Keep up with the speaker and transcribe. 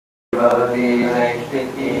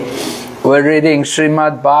We're reading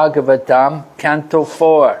Srimad Bhagavatam, Canto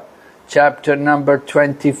 4, Chapter number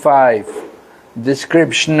 25,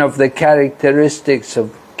 Description of the Characteristics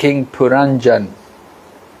of King Puranjan.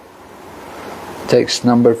 Text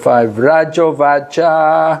number 5.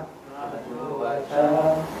 Rajovacha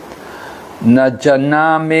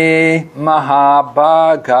Najanami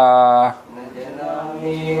Mahabhaga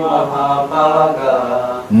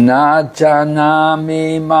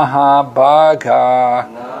Najanami Mahabhaga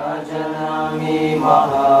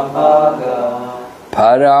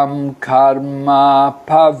Param karma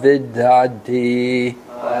pavidhati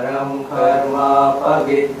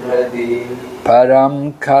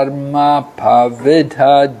Param karma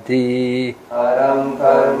pavidhati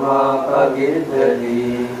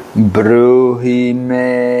Bruhi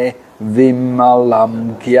me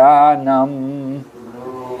vimalam jnanam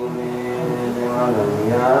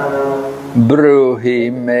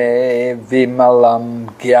Bruhi me vimalam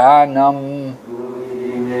jnanam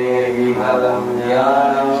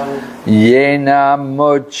Yena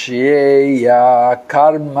mucyeya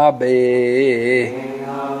karmabe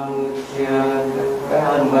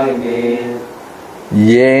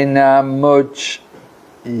Yena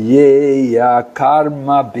mucyeya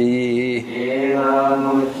karmabe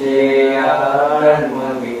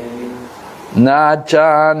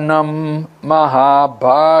Najanam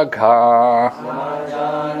mahabhaga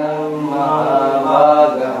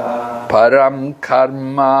Param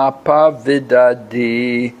karma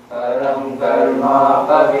pavidhati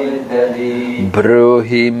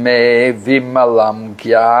Bruhi me vimalam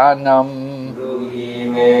jnanam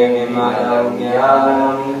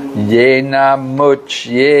Yena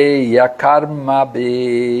mucyeya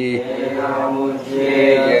karmabe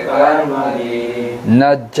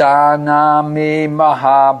Najanami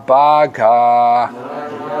mahabhaga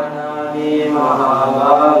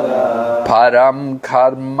Param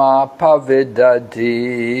karma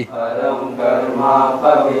pavidhati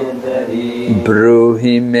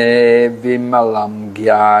Bruhi me vimalam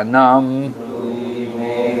jnanam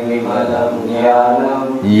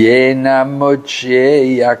Yena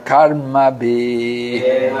mucyeya karmabe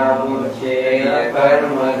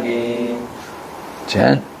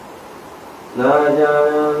Chant.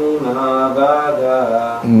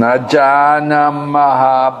 Najanam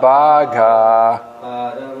mahabhaga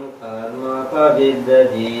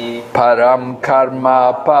Param karma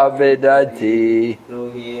pavidhati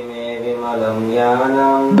Bruhi me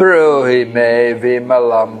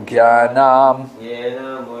vimalam jnanam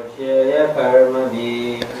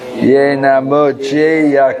Yena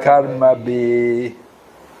mucyeya karmabe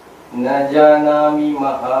Najanami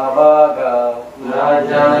mahabhaga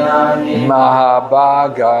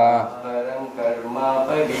Mahabhaga Param karma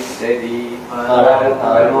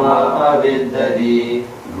pavidhati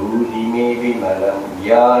Bruhi me vimalam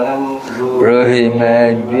jnanam Bruhi me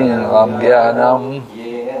vimalam jnanam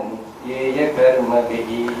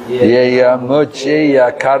Yeya mucyeya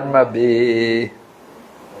karmabe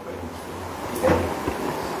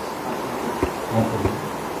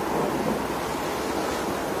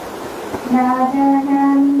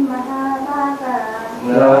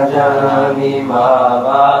Najanami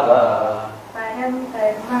mahabhaga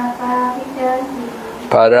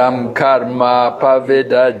Param karma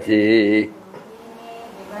pavidhati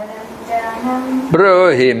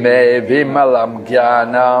Bruhi me vimalam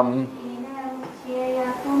jnanam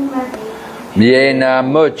Yena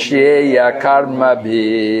mucyeya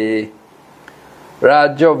karmabe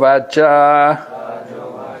Rajovacha.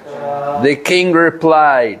 The king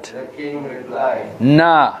replied,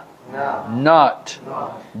 Na, not,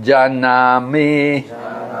 Janami,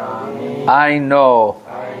 I know,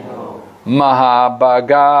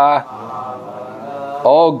 Mahabhaga,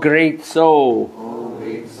 O great soul,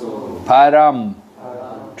 Param,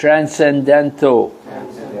 transcendental,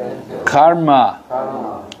 Karma,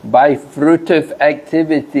 by fruitive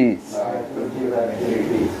activities,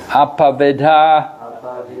 Apavidha,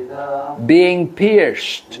 being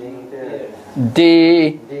pierced,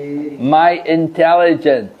 my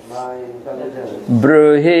intelligence,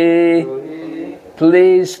 Bruhi,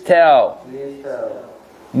 please tell,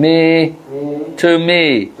 me, to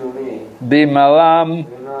me, Bimalam,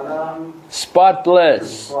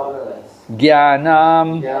 spotless,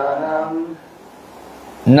 Jnanam,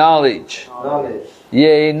 knowledge,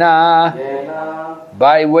 Yena,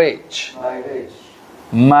 by which,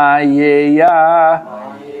 Mayeya,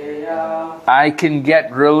 I can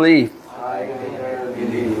get relief,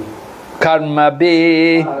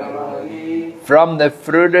 Karmabi, from the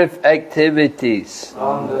fruitive activities.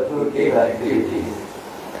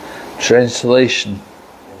 Translation.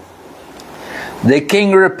 The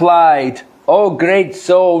king replied, "O great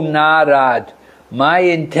soul Narad, my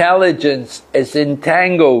intelligence is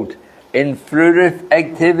entangled in fruitive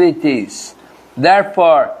activities.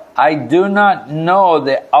 Therefore, I do not know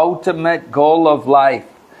the ultimate goal of life.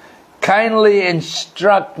 Kindly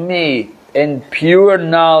instruct me in pure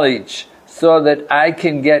knowledge so that I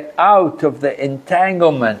can get out of the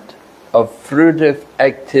entanglement of fruitive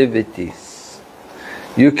activities."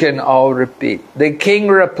 You can all repeat. The king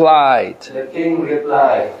replied, The king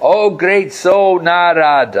replied, "O great soul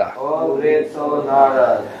Narada, O great soul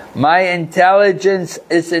Narada, my intelligence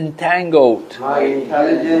is entangled my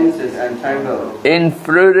intelligence is entangled in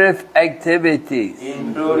fruitive activities.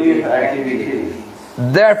 in fruitive activities.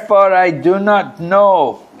 Therefore I do not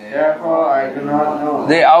know Therefore, I do not know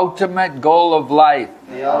the ultimate goal of life.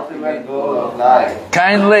 the ultimate goal of life.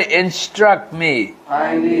 Kindly instruct me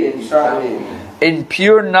Kindly instruct me in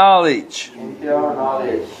pure knowledge in pure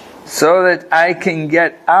knowledge so that I can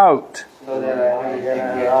get out so that I may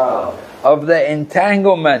get out of the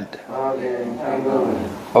entanglement of the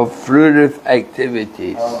entanglement of fruitive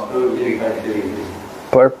activities." of fruitive activities.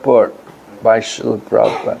 Purport by Srila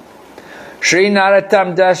Prabhupada. Sri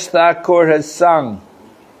Narottam Das Thakur has sung,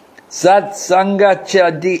 Sat Sanga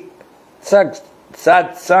Chadi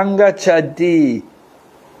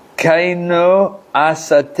Kaino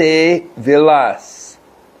Asate Vilas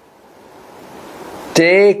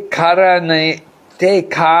Te Karane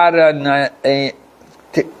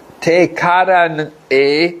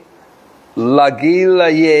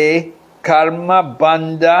Lagilaye Karma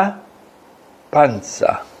Banda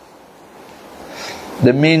Pansa.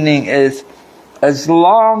 The meaning is, as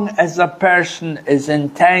long as a person is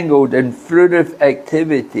entangled in fruitive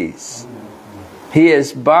activities, he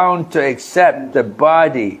is bound to accept the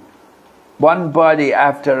body, one body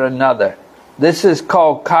after another. This is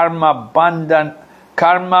called karma bandha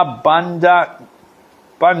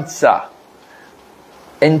pansa,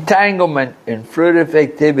 entanglement in fruitive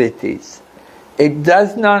activities. It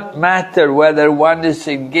does not matter whether one is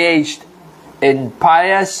engaged in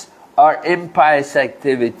pious or impious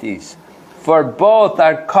activities, for both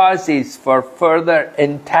are causes for further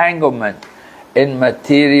entanglement in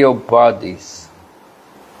material bodies.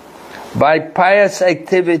 By pious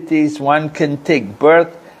activities, one can take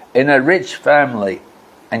birth in a rich family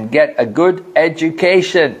and get a good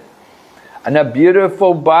education and a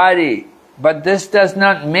beautiful body, but this does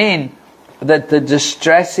not mean that the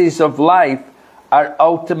distresses of life are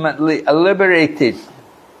ultimately eliminated.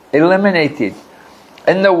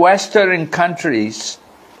 In the Western countries,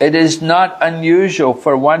 it is not unusual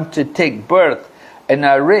for one to take birth in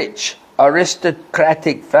a rich,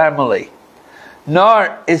 aristocratic family.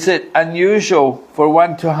 Nor is it unusual for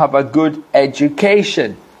one to have a good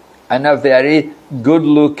education and a very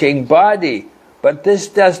good-looking body. But this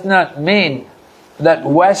does not mean that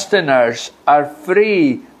Westerners are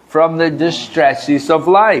free from the distresses of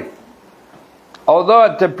life. Although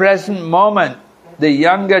at the present moment, the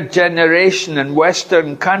younger generation in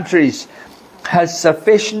Western countries has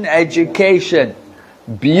sufficient education,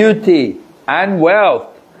 beauty, and wealth,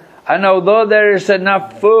 and although there is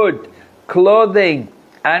enough food, clothing,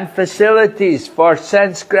 and facilities for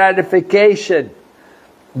sense gratification,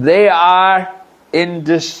 they are in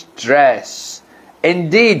distress.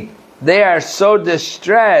 Indeed, they are so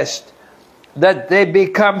distressed that they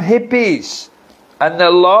become hippies, and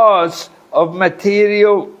the laws of the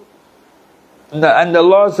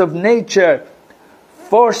laws of nature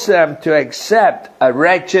force them to accept a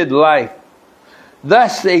wretched life.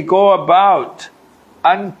 Thus they go about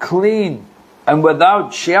unclean and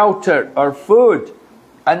without shelter or food,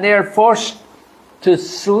 and they are forced to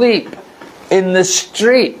sleep in the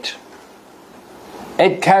street.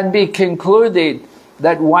 It can be concluded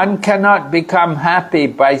that one cannot become happy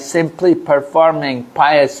by simply performing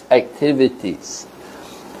pious activities.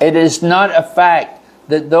 It is not a fact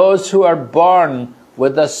that those who are born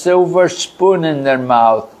with a silver spoon in their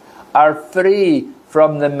mouth are free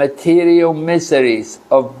from the material miseries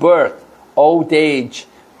of birth, old age,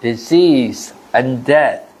 disease, and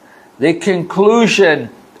death. The conclusion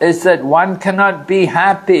is that one cannot be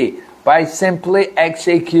happy by simply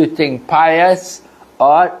executing pious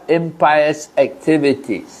or impious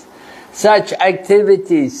activities. Such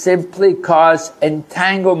activities simply cause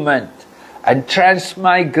entanglement and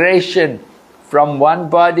transmigration from one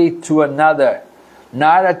body to another.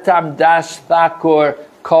 Narottam Das Thakur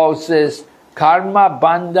calls this karma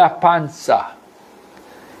bandha pansa.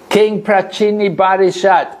 King Prachini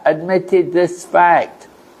Barishat admitted this fact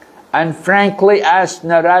and frankly asked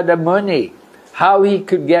Narada Muni how he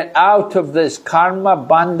could get out of this karma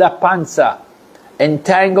bandha pansa,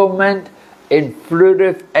 entanglement in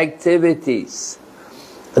fruitive activities.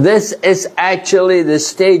 This is actually the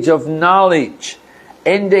stage of knowledge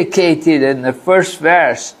indicated in the first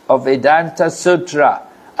verse of Vedanta Sutra,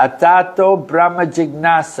 Atato Brahma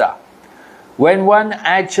Jignasa. When one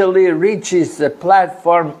actually reaches the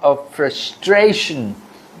platform of frustration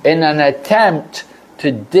in an attempt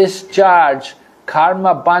to discharge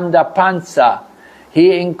karma bandha pansa,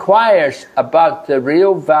 he inquires about the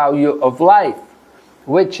real value of life,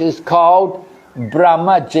 which is called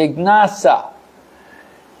Brahma Jignasa.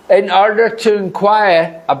 In order to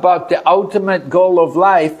inquire about the ultimate goal of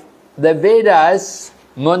life, the Vedas,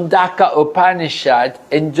 Mundaka Upanishad,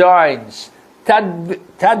 enjoins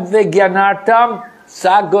Tadvigyanartam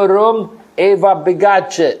Sagurum Eva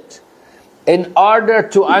Bigachit. In order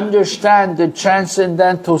to understand the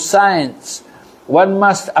transcendental science, one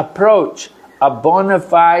must approach a bona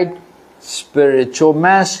fide spiritual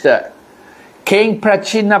master. King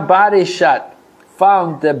Prachinabarishat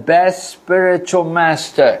found the best spiritual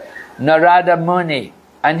master, Narada Muni,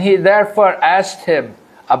 and he therefore asked him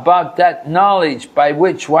about that knowledge by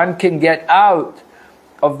which one can get out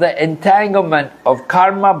of the entanglement of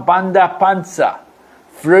karma bandha pansa,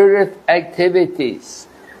 fruitive activities.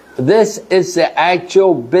 This is the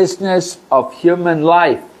actual business of human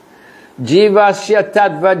life. Jivasya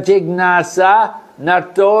tadva jignasa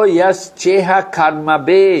narto yas cheha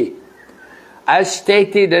karmabe. As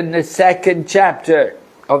stated in the second chapter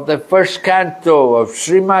of the first canto of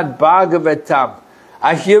Srimad Bhagavatam,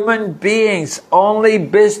 a human being's only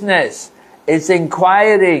business is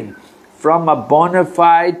inquiring from a bona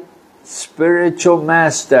fide spiritual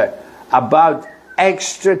master about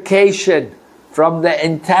extrication from the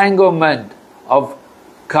entanglement of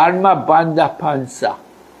karma bandha pansa.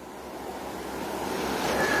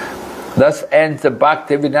 Thus ends the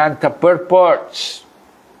Bhaktivedanta purports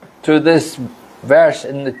to this verse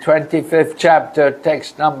in the 25th chapter,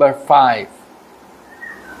 text number 5.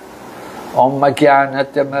 Om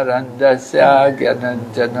Jnanatirmirandasya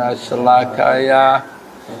Jnananjana Shalakaya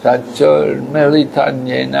Tachur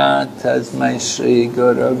Militanyena Tasmai Shri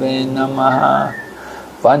Gurave Namaha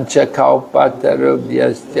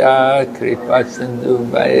Vanchakalpatarubhyasya Kripasindhu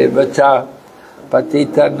Vaevacha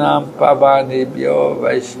Patitanam Pavanibhyo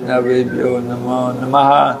Vaishnavibhyo Namo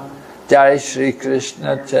Namaha. Jai Shri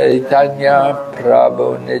Krishna Chaitanya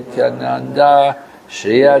Prabhu Nityananda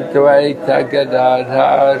Shri Advaita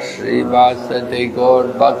Gadadhar Shri Vasadi Gaur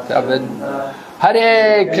Bhaktavinda.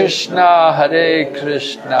 Hare Krishna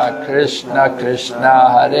Krishna Krishna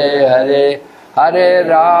Hare Hare, Hare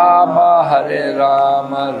Rama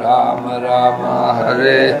Rama Rama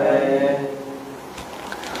Hare.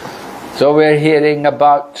 So we're hearing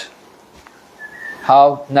about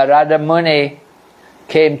how Narada Muni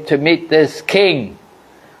came to meet this king,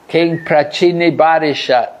 King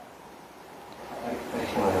Prachinabarishat.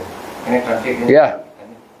 Yeah.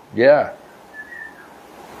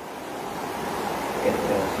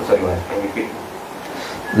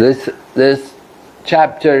 This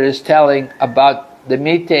chapter is telling about the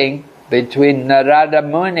meeting between Narada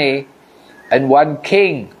Muni and one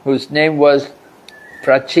king whose name was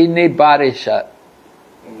Prachinabarishat.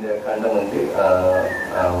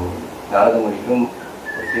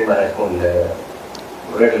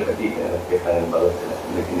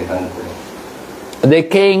 The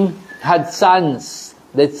king had sons.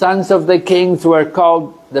 The sons of the kings were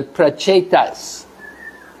called the Prachetas.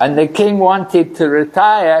 And the king wanted to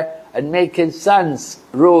retire and make his sons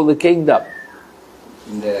rule the kingdom.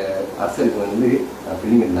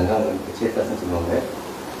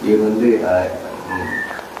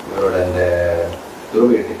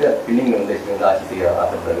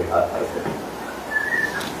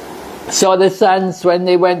 So the sons, when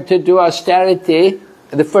they went to do austerity,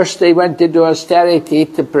 first they went to do austerity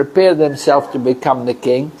to prepare themselves to become the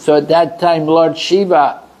king. So at that time Lord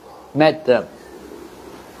Shiva met them.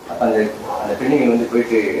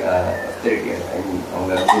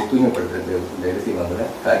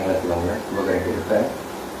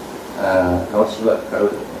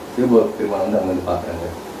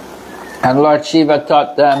 And Lord Shiva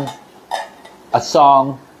taught them a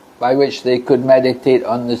song by which they could meditate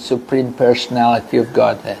on the Supreme Personality of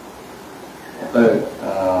Godhead.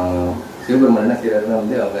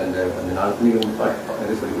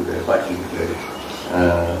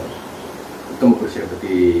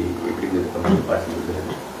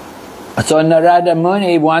 So Narada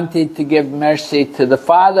Muni wanted to give mercy to the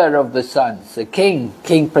father of the sons, the king,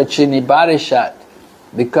 King Prachinabarishat,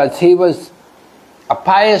 because he was a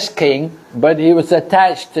pious king, but he was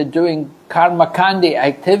attached to doing karmakandi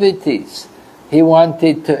activities. He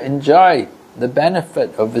wanted to enjoy the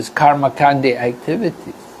benefit of his karmakandi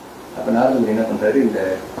activities. அப்போ நாரதர் என்ன பண்ணுறாரு, இந்த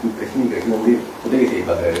கிருஷ்ணனுக்கு வந்து உதவி செய்ய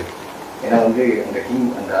பார்க்குறாரு. ஏன்னா வந்து அந்த கிங்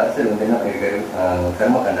அந்த அரசர் வந்து என்ன பண்ணியிருக்காரு,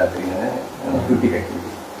 கர்மகாண்டா அப்படின்னு டியூட்டி ஆக்டிவிட்டி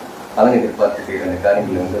பலன் எதிர்பார்த்து செய்கிற அந்த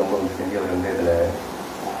காரியங்களை வந்து ரொம்ப செஞ்சு அவர் வந்து இதில்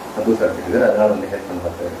சந்தோஷப்படுத்திருக்காரு. அதனால வந்து ஹெல்ப் பண்ண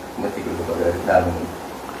பார்த்தாரு, முயற்சி கொடுத்து பார்க்குறாரு நாரதர்.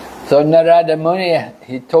 So Narada Muni,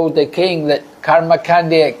 he told the king that karma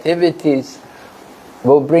kandi activities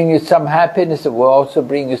will bring you some happiness, it will also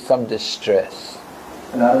bring you some distress.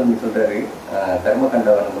 நாரதர் முனி சொல்றாரு,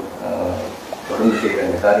 கர்மகாண்டாவை நம்ம தொடர்ந்து செய்கிற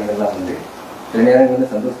அந்த காரியங்கள்லாம் வந்து சில நேரங்கள் வந்து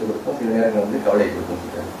சந்தோஷத்தை கொடுக்கும், சில நேரங்கள் வந்து கவலை கொடுக்கும்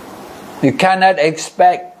சொல்றாரு. You cannot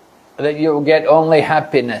expect that you will get only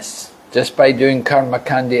happiness just by doing karma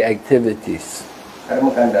kandi activities.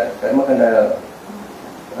 கர்மகாண்டா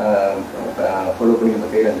follow பண்ணி நம்ம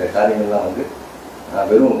செய்கிற அந்த காரியங்கள்லாம் வந்து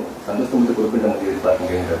வெறும் சந்தோஷம் மட்டும் கொடுக்குன்ற மாதிரி எதிர்பார்க்க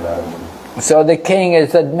முடியுன்றது நாரதர் முனி. So the king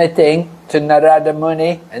is admitting to Narada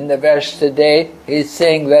Muni in the verse today, he's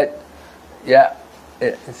saying that,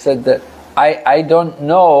 he said that I don't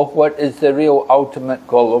know what is the real ultimate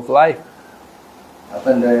goal of life. அப்போ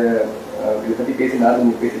இந்த இதை பற்றி பேசி நாரதர்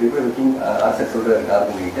முனி பேசுகிறப்ப கிங் அரசர் சொல்கிறார்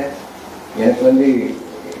நாரதர் முனிகிட்ட, எனக்கு வந்து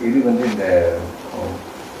இது வந்து இந்த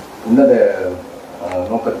உன்னத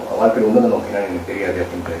நோக்க வாழ்க்கையில் உன்னத நோக்கம் எனக்கு தெரியாது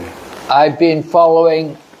அப்படின்றது. I've been following,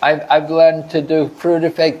 I've learned to do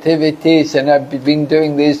fruitive activities, and I've been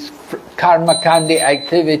doing these karma kandi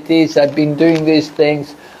activities, I've been doing these things,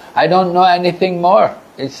 I don't know anything more.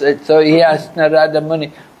 So he asked Narada Muni,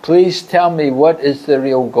 please tell me what is the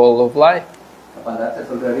real goal of life. அப்போ அந்த அரசர்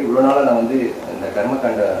சொல்கிறாரு, இவ்வளோ நாளாக நான் வந்து இந்த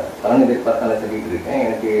கர்மகாண்ட பலன் எதிர்பார்த்தால சொல்லிட்டு இருக்கேன்,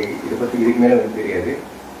 எனக்கு இதை பற்றி இதுக்கு மேலே வந்து தெரியாது.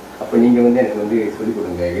 அப்போ நீங்கள் வந்து எனக்கு வந்து சொல்லிக்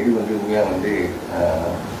கொடுங்க, எது வந்து உண்மையாக வந்து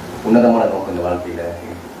உன்னதமான நோக்கம் இந்த வாழ்க்கையில்.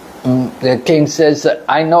 The king says,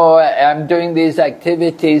 I know I'm doing these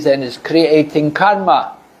activities and it's creating karma.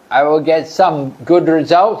 I will get some good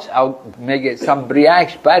results, I may get some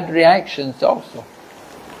bad reactions also.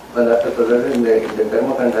 அந்த அரசர் சொல்கிறாரு, இந்த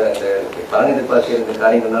கர்மகாண்ட இந்த பலன் எதிர்பார்க்கிற இந்த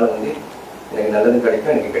காரியங்கள்னால வந்து எனக்கு நல்லது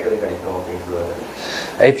கிடைக்கும், எனக்கு கெட்டது கிடைக்கும் அப்படின்னு சொல்லுவாங்க.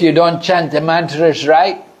 If you don't chant the mantras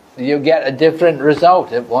right, you get a different result,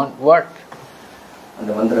 it won't work.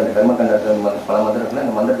 அந்த மந்திரம் அந்த கர்மகாண்டத்தில் பல மந்திரங்கள்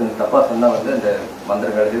அந்த மந்திரத்தை தப்பாக சொன்னால் வந்து அந்த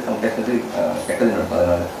மந்திரங்கள் சம்டைம்ஸ் வந்து கெட்டது நடக்கும்.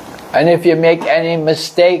 அதனால And if you make any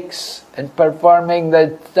mistakes in performing the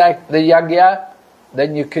yagya, then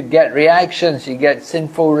you could get reactions, you get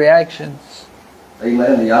sinful reactions. அதே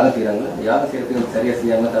மாதிரி அந்த யாகம் செய்கிறாங்க, அந்த யாகம் செய்யறதுக்கு சரியாக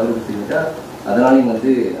செய்யாமல் தவறு செஞ்சுட்டா அதனாலையும்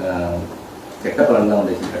வந்து கெட்ட பலன் தான்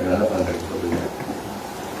வந்து வச்சுருக்காங்க, நல்ல பலன் கிடைக்கும் சொல்லுங்க.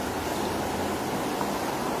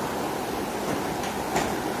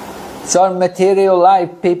 So in material life,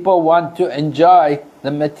 people want to enjoy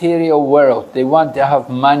the material world. They want to have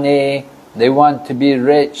money, they want to be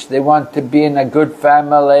rich, they want to be in a good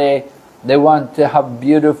family, they want to have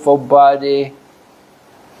beautiful body.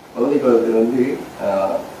 பௌதிகளுக்கு வந்து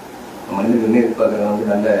மனிதர்கள் என்ன எதிர்பார்க்குறாங்க,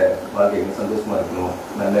 வந்து நல்ல வாழ்க்கைக்கு சந்தோஷமாக இருக்கணும்,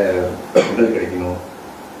 நல்ல உடல் கிடைக்கணும்,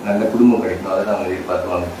 நல்ல குடும்பம் கிடைக்கணும், அதை தான் அவங்க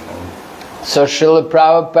எதிர்பார்க்குவாங்க. So Srila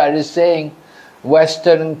Prabhupada is saying,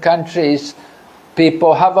 Western countries,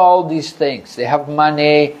 people have all these things. They have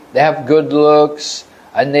money, they have good looks,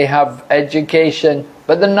 and they have education,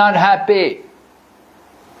 but they're not happy.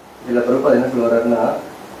 இதில் பிரபுபாத் என்ன சொல்லுவாருன்னா,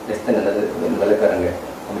 வெஸ்டர்ன் அல்லது வெள்ளக்காரங்க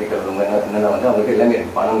அமெரிக்காவில் என்னன்னா வந்து அவங்களுக்கு எல்லாமே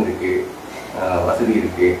இருக்குது, பணம் இருக்குது, வசதி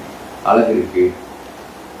இருக்குது, அழகு இருக்குது,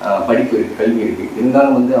 படிப்பு இருக்குது, கல்வி இருக்குது,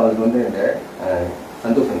 இருந்தாலும் வந்து அவங்களுக்கு வந்து இந்த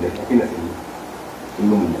சந்தோஷம் இல்லை, ஹாப்பினஸ் இல்லை,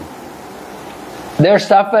 இன்பம் இல்லை. They're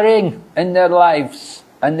suffering in their lives,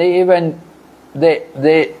 and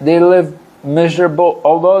they live miserable,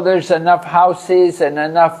 although there's enough houses and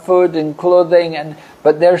enough food and clothing,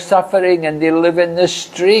 but they're suffering and they live in the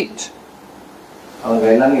street. அவங்க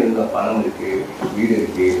எல்லாமே இருந்தோம், பணம் இருக்கு, வீடு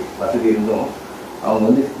இருக்கு, வசதி இருந்தோம், அவங்க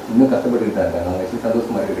வந்து இன்னும் கஷ்டப்பட்டு இருக்காங்க, அவங்க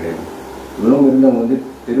சந்தோஷமா இருக்க கிடையாது. இவ்வளவு இருந்தவங்க வந்து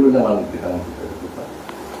தெருவில் தான் வாழ்ந்துட்டு இருக்காங்க.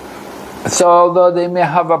 So although they may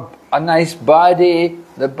have a nice body,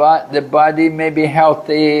 the body may be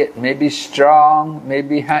healthy, may be strong, may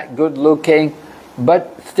be good looking, but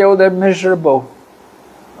still they're miserable.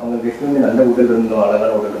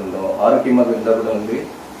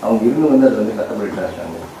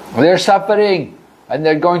 They're suffering, and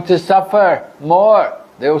they're going to suffer more.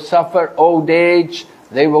 They will suffer old age,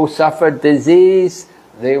 they will suffer disease,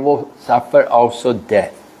 they will suffer also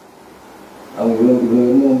death.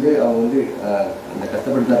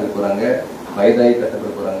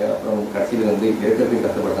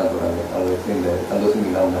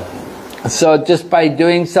 So just by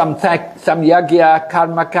doing some yagya,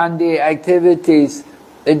 karma kandi activities,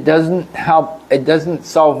 it doesn't help, it doesn't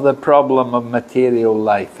solve the problem of material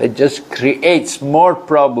life. It just creates more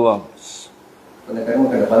problems.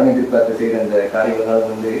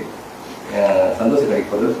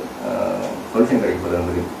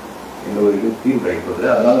 இந்த ஒரு இது தீர்வு கிடைக்கிறது.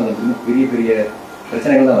 அதனால நமக்கு பெரிய பெரிய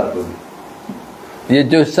பிரச்சனைகள் தான் வரப்போகுது. You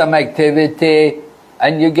do some activity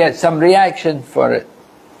and you get some reaction for it.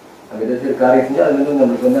 நம்ம ஏதாச்சும் காரியம் செஞ்சா அது வந்து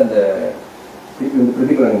நம்மளுக்கு வந்து அந்த திருப்பி வந்து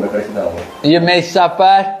பிரதிபலன் நம்ம கிடைச்சுதான் ஆகும். You may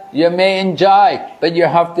suffer, you may enjoy, but you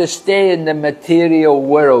have to stay in the material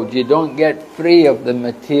world. You don't get free of the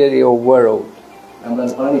material world. நம்ம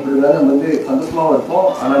அந்த பலன் இப்படி இருந்தாலும் நம்ம வந்து சந்தோஷமாகவும் இருப்போம்,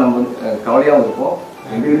 ஆனால் நம்ம வந்து கவலையாகவும் இருப்போம்.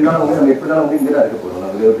 எப்படி இருந்தாலும் வந்து நம்ம எப்படினாலும் வந்து இங்கே தான் இருக்க போகிறோம்,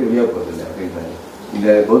 நம்ம இதை விட்டு வெளியாக போகிறது இல்லை அப்படின்றாங்க. இந்த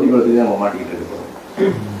பௌதிக உலகத்துலேயே நம்ம மாட்டிக்கிட்டு இருக்க போகிறோம்.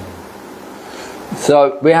 So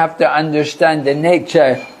we have to understand the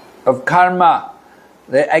nature of karma.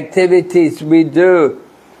 The activities we do,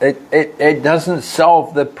 it doesn't solve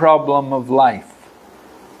the problem of life.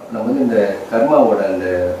 நம்ம வந்து இந்த கர்மாவோட அந்த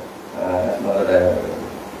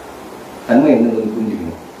தன்மை வந்து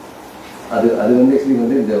புரிஞ்சுக்கணும். அது வந்து ஆக்சுவலி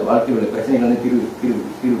வந்து இந்த வாழ்க்கையோட பிரச்சனைகள் வந்து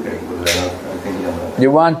தீர்வு கிடைக்க போகுது.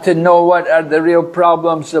 You want to know what are the real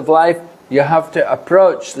problems of life? You have to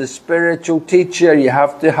approach the spiritual teacher. You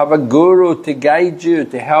have to have a guru to guide you,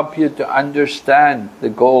 to help you to understand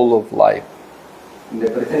the goal of life. இந்த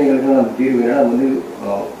பிரச்சனைகளுக்கு நம்ம தீர்வு வேணா வந்து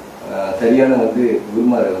சரியான வந்து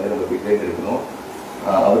குருமாரை வந்து நம்ம போய் தேர்ந்தெடுக்கணும்.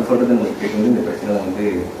 அவர் சொல்றது நம்ம கேட்டு வந்து இந்த பிரச்சனை வந்து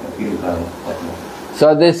தீர்வு காணணும். So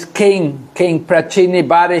this King Prachini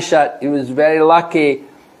Barishat, he was very lucky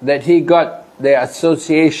that he got the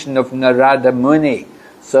association of Narada Muni.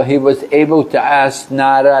 So he was able to ask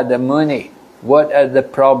Narada Muni, what are the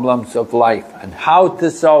problems of life and how to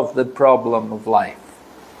solve the problem of life.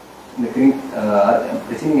 இந்த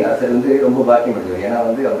பிரச்சனை அரசர் வந்து ரொம்ப பாக்கியம் பண்ணுவார். ஏன்னா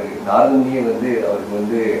வந்து அவர் நாரதமுனியே வந்து அவருக்கு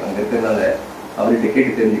வந்து அங்கே இருக்கிறதுனால அவர்கிட்ட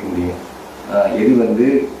கேட்டு தெரிஞ்சுக்க முடியும் எது வந்து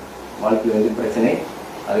வாழ்க்கையில் வந்து பிரச்சனை,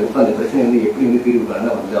 அதுக்கப்புறம் அந்த பிரச்சனை வந்து எப்படி வந்து தீர்வு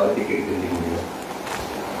காணணும் வந்து அவர்கிட்ட கேட்டு தெரிஞ்சுக்க முடியும்.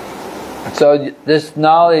 So this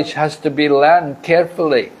knowledge has to be learned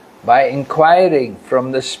carefully by inquiring from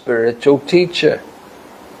the spiritual teacher.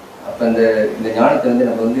 அப்ப இந்த ஞானத்தை வந்து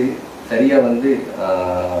நம்ம வந்து சரியா வந்து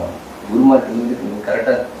குருமார்க்கு வந்து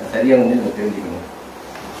கரெக்டா சரியா வந்து நம்ம தெரிஞ்சுக்கணும்.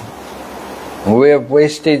 We have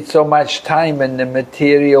wasted so much time in the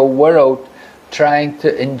material world trying to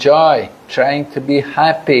enjoy, trying to be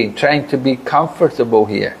happy, trying to be comfortable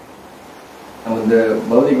here. நம்ம இந்த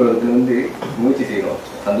பௌதிக உலகத்துல வந்து முயற்சி செய்யறோம்,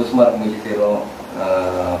 சந்தோஷமா இருக்க முயற்சி செய்யறோம்,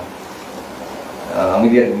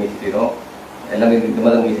 அமைதியா இருக்க முயற்சி செய்யறோம், எல்லாமே இந்த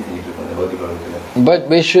மாதிரி முயற்சி செஞ்சுட்டு இருக்கோம் இந்த பௌதிக உலகத்துல. But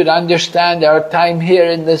we should understand our time here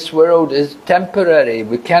in this world is temporary.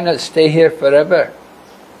 We cannot stay here forever.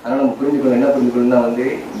 ஆனா நம்ம புரிஞ்சுக்கணும், என்ன புரிஞ்சுக்கணும்னா வந்து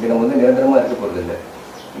இது நம்ம வந்து நிரந்தரமா இருக்க போறது இல்லை,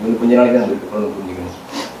 இது வந்து கொஞ்ச நாளைக்கு தான் நம்ம இருக்க போறோம் புரிஞ்சுக்கணும்.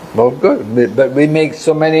 Well, good. But we make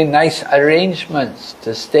so many nice arrangements to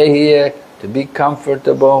stay here, to be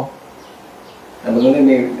comfortable. நம்ம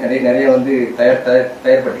வந்து நிறைய வந்து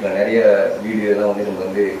தயார்படுத்திக்கலாம், நிறைய வீடு எல்லாம் வந்து நம்ம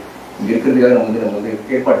வந்து இங்க இருக்கிறதுக்காக நம்ம வந்து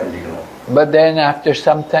ஏற்பாடு செஞ்சுக்கலாம். But then after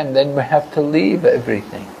some time, then we have to leave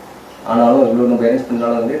everything. ஆனாலும் இவ்வளவு நம்ம அரேஞ்ச்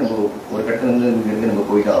பண்ணாலும் வந்து நம்ம ஒரு கட்டத்துல வந்து இங்கிருந்து நம்ம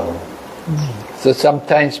போய் தான் ஆகணும். So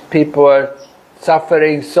sometimes people are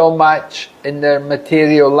suffering so much in their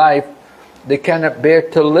material life, they cannot bear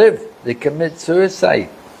to live. They commit suicide.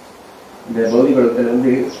 இந்த பௌதிக உலகத்துல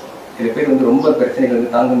வந்து சில பேர் வந்து ரொம்ப பிரச்சனைகள்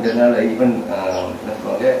வந்து தாங்க முடியாதனால ஈவன் என்ன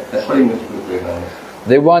சொல்லுவாங்க தற்கொலை முயற்சி போயிருக்காங்க.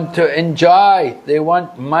 They want to enjoy, they want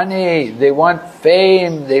money, they want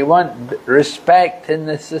fame, they want respect in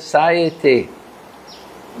the society.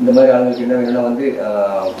 இந்த மாதிரி ஆளுங்களுக்கு என்ன வேணும்னா வந்து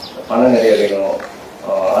பணம் நிறைய வேணும்,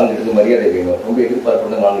 ஆளுங்களுக்கு மரியாதை வேணும், ரொம்ப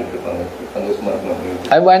எதிர்பார்ப்பு தான் ஆளுங்களுக்கு இருப்பாங்க, சந்தோஷமா இருக்கணும்.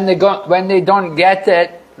 And when they don't get it,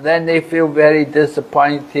 then they feel very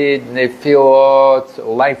disappointed and they feel,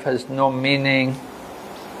 oh, life has no meaning.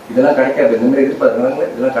 இதெல்லாம் கிடைக்காது, இந்த மாதிரி எதிர்பார்க்குறாங்க,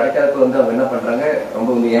 இதெல்லாம் கிடைக்காதப்ப வந்து அவங்க என்ன பண்றாங்க, ரொம்ப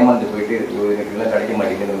வந்து ஏமாந்து போயிட்டு எனக்கு இதெல்லாம் கிடைக்க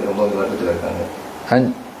மாட்டேங்குது, ரொம்ப வந்து வருத்தத்தில் இருக்காங்க.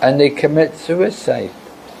 And they commit suicide.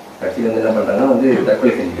 கடைசியில் வந்து என்ன பண்றாங்கன்னா வந்து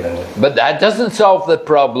தற்கொலை செஞ்சுக்கிறாங்க. But that doesn't solve the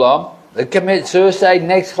problem. They commit suicide,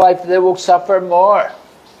 next life they will suffer more.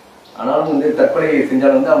 ஆனாலும் வந்து தற்கொலை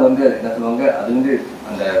செஞ்சாலும் வந்து அவங்க வந்து என்ன சொல்லுவாங்க, அது வந்து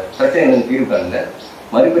அந்த பிரச்சனை வந்து தீர்வு காணல,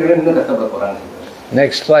 மறுபிறவில இன்னும் கஷ்டப்பட போறாங்க.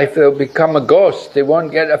 Next life they will become a ghost. They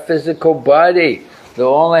won't get a physical body.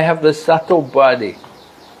 They'll only have the subtle body.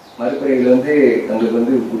 மறுபிறவில வந்து நம்மளுக்கு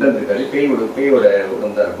வந்து உடல் இருக்காது, பேயோட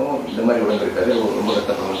உடம்பு தான் இருக்கும், இந்த மாதிரி உடம்பு இருக்காது, ரொம்ப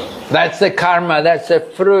கஷ்டப்படுவாங்க. That's the karma, that's the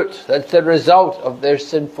fruit, that's the result of their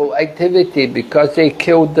sinful activity because they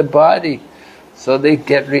killed the body. So they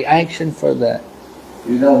get reaction for that.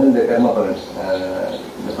 இதுதான் வந்து இந்த கர்ம பலன்.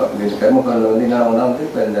 இந்த கர்ம பலன் வந்து என்ன ஆகும்னா வந்து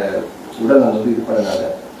இப்போ இந்த உடல் வந்து இது பண்ணனால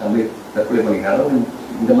நம்ம தற்கொலை பண்ணினாலும்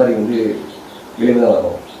இந்த மாதிரி வந்து விளைவு தான்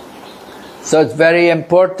வரும். So it's very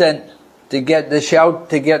important to get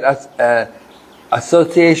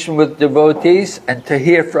association with devotees and to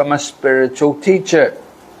hear from a spiritual teacher.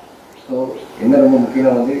 So என்ன ரொம்ப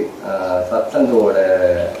முக்கியமா வந்து சத்சங்கோட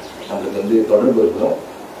நம்மளுக்கு வந்து தொடர்பு இருக்கணும்,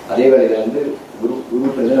 அதே வேளையில வந்து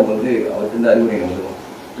குருட்டு நம்ம வந்து அவர்கிட்ட அறிவுரை வந்து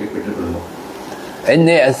பெற்றுக்கொள்ளணும். In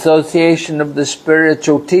the association of the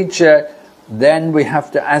spiritual teacher, then we have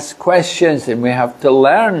to ask questions and we have to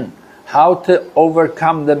learn how to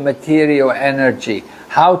overcome the material energy,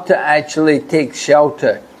 how to actually take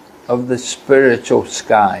shelter of the spiritual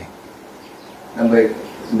sky. நம்ம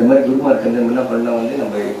இந்த மாதிரி குருமார்க்கு வந்து என்ன பண்ணா வந்து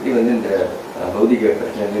நம்ம எப்படி வந்து இந்த பௌதிக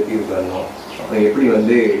பிரச்சனைகளை தீர்வு காணணும், அப்புறம் எப்படி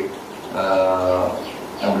வந்து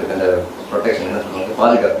நம்மளுக்கு அந்த ப்ரொடெக்ஷன் என்ன சொல்லுவாங்க,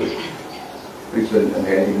 பாதுகாப்பு, ஸ்பிரிச்சுவல் அந்த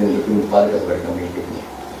இதுக்கு பாதுகாப்பு கிடைக்கும் அப்படின்னு கேட்கணும்.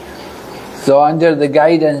 So under the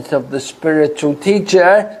guidance of the spiritual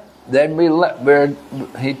teacher, then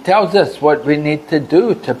he tells us what we need to do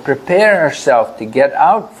to prepare ourselves to get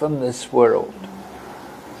out from this world.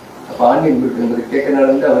 அப்ப ஆன்மீக குரு கேட்கறனால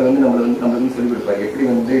வந்து அவர் வந்து நம்மளுக்கு சொல்லிக் கொடுப்பாரு எப்படி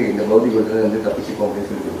வந்து இந்த பௌதிக உலகத்துல வந்து தப்பிச்சுப்போம் அப்படின்னு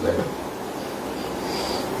சொல்லிக் கொடுப்பாரு.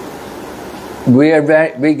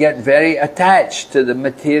 We get very attached to the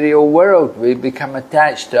material world. We become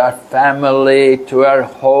attached to our family, to our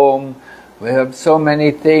home. We have so many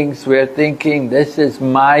things. We are thinking, this is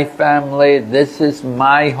my family, this is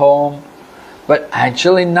my home. But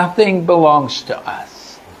actually nothing belongs to us.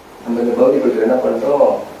 நம்ம இந்த பௌதிக உலகத்துல என்ன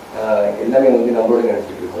பண்றோம், எல்லாமே வந்து நம்மளோட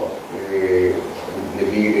நினைச்சிட்டு இருக்கோம். இந்த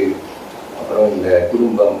வீடு, அப்புறம் இந்த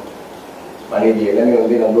குடும்பம், மனைவி எல்லாமே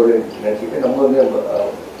வந்து நம்மளோட நினைச்சிட்டு நம்ம வந்து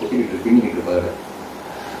பின்னிக்கிட்டு இருப்பாங்க.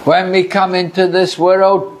 When we come into this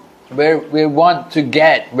world, we want to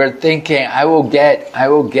get, we're thinking, I will get.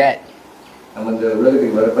 நம்ம இந்த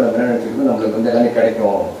உலகத்துக்கு வரப்ப நம்ம என்ன நினைச்சிருக்கோம், நம்மளுக்கு வந்து எல்லாமே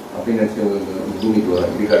கிடைக்கும் அப்படின்னு நினைச்சு பூமிக்கு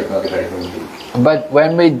வரும், இது கிடைக்கும் அது கிடைக்கும். But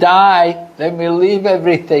when we die, then we leave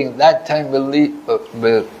everything. That time we'll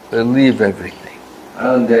leave everything. ஆனா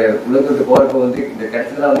இந்த உலகத்துக்கு போறப்ப வந்து இந்த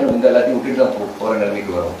கிடைச்சதெல்லாம் வந்து எல்லாத்தையும் விட்டுட்டு தான் போற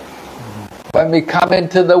நிலைமைக்கு வரும். When we come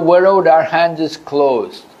into the world, our hand is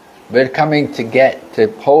closed. We're coming to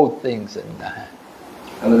hold things in the hand.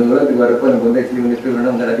 நம்ம இந்த உலகத்துக்கு வரப்ப நம்ம வந்து ஆக்சுவலி வந்து எப்படி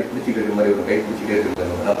வேணா எல்லாத்தையும் பிடிச்சிட்டு இருக்க மாதிரி ஒரு கை பிடிச்சிட்டே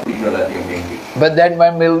இருக்காங்க, நான் பிடிக்கணும் எல்லாத்தையும் அப்படின்னு. But then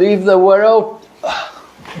when we leave the world,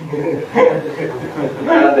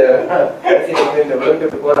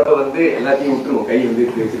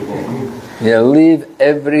 you leave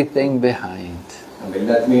everything behind.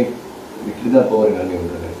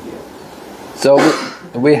 So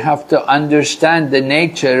we have to understand the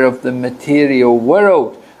nature of the material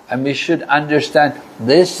world, and we should understand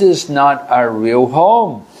this is not our real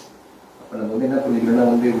home.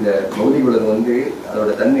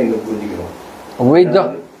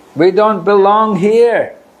 We don't belong here.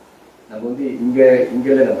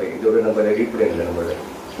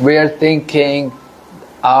 We are thinking,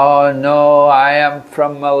 oh no, I am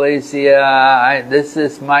from Malaysia, this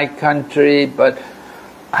is my country, but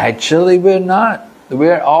actually we're not.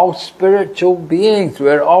 We're all spiritual beings,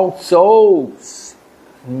 we're all souls,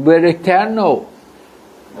 we're eternal.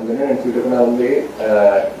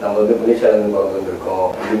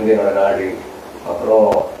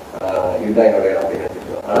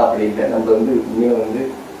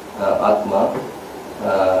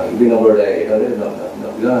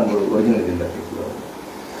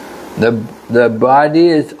 The body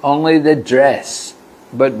is only the dress,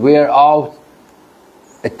 but we are all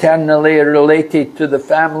eternally related to the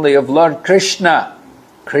family of Lord Krishna.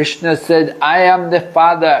 Krishna said, I am the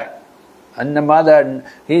father and the mother.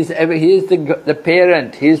 He is the parent.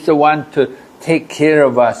 He is the one to take care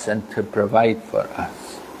of us and to provide for us.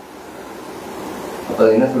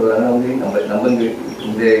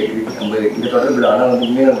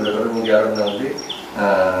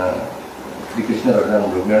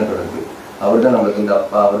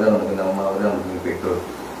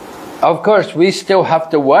 Of course, we still have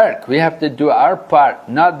to work. We have to do our part.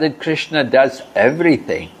 Not that Krishna does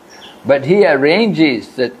everything, but he arranges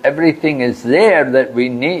that everything is there that we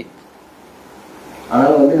need.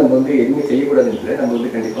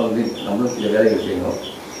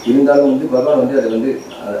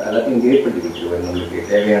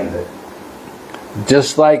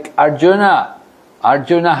 Just like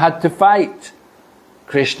Arjuna had to fight.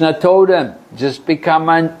 Krishna told him, just become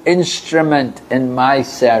an instrument in my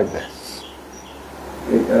service.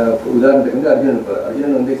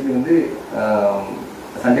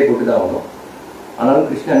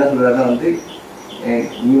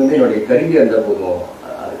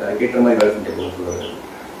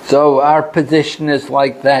 So our position is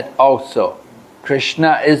like that also.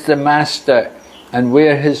 Krishna is the master and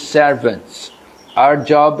we're his servants. Our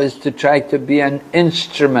job is to try to be an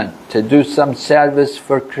instrument, to do some service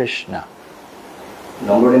for Krishna.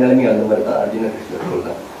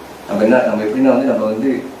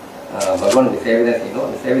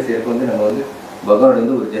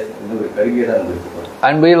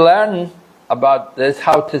 And we learn about this,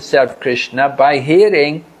 how to serve Krishna, by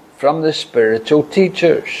hearing from the spiritual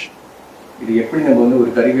teachers. இது எப்படி நம்ம வந்து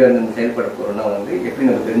ஒரு கருவியா நம்ம செயல்பட போறோம்னா வந்து எப்படி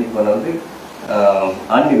நம்ம தெரிஞ்சுக்கணும் வந்து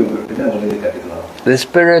ஆன்மீக குருக்கிட்ட நம்ம வந்து கத்துக்கலாம். The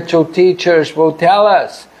spiritual teachers will tell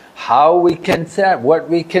us how we can serve, what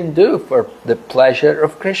we can do for the pleasure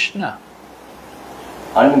of Krishna.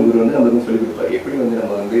 ஆன்மீக குரு வந்து நமக்கு சொல்லிக் கொடுப்பாரு எப்படி வந்து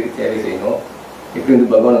நம்ம வந்து சேவை செய்யணும், எப்படி வந்து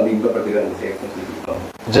பகவான் வந்து இன்பப்படுத்துகிற அந்த சேவை சொல்லிக் கொடுப்பாங்க.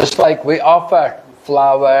 Just like we offer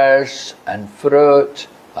flowers and fruit,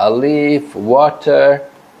 a leaf, water.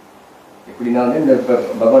 எப்படின்னா வந்து இந்த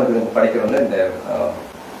பகவானுக்கு நம்ம படைக்கிறோம்ல இந்த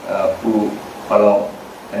பூ பழம்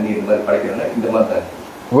தண்ணீர் இந்த மாதிரி படைக்கிறோம்ல இந்த மாதிரி தான்.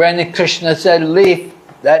 When Krishna said leaf,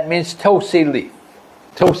 that means tulsi leaf.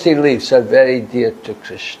 Tulsi leaves are very dear to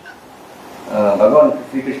Krishna. பகவான்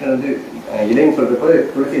ஸ்ரீ கிருஷ்ணன் வந்து இலைன்னு சொல்றப்போ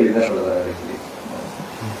துளசி இலை தான் சொல்லுவாங்க.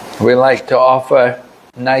 We like to offer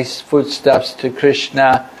nice foodstuffs to Krishna,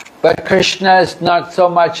 but Krishna is not so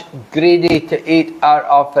much greedy to eat our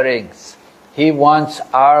offerings. He wants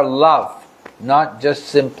our love, not just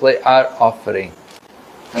simply our offering.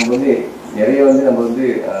 நம்ம வந்து நிறைய வந்து நம்ம வந்து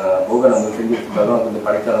போக நம்ம செஞ்சு பகவான் வந்து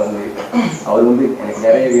படைத்தாலும் வந்து அவர் வந்து எனக்கு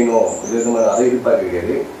நிறைய வேணும் விதமான அதை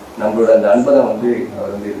எதிர்பார்க்கிறாரு. நம்மளோட அந்த அன்பை தான் வந்து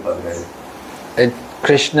அவர் வந்து எதிர்பார்க்கிறாரு.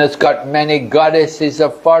 Krishna's got many goddesses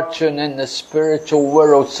of fortune in the spiritual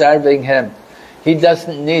world serving him. He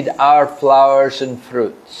doesn't need our flowers and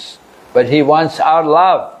fruits, but he wants our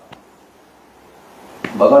love.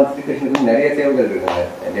 பகவான் ஸ்ரீ கிருஷ்ணனுக்கு நிறைய சேவைகள் இருக்காங்க,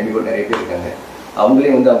 டெமிகோட் நிறைய பேர் இருக்காங்க.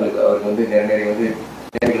 அவங்களே வந்து அவருக்கு வந்து நிறைய வந்து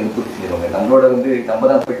தேவைகள் வந்து பூர்த்தி செய்வாங்க. நம்மளோட வந்து நம்ம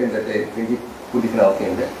தான் போயிட்டு இந்த செஞ்சு பூர்த்தி செய்யணும்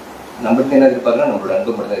அவசியம் இல்லை. நம்மளுக்கு என்ன எதிர்பார்க்கறோம், நம்மளோட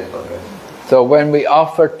அன்பு மட்டும் தான் எதிர்பார்க்கறோம். So when we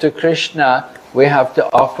offer to Krishna, we have to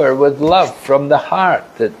offer with love from the heart,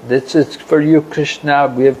 that this is for you, Krishna.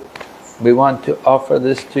 We want to offer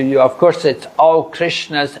this to you. Of course, it's all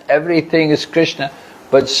Krishna's, everything is Krishna,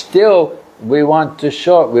 but still we want to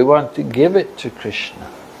show it, we want to give it to Krishna.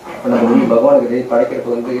 நம்ம வந்து பகவானுக்கு படைக்கிறப்ப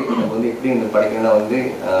வந்து நம்ம வந்து எப்படி இந்த படைக்கணும்னா வந்து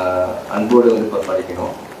அன்போடு வந்து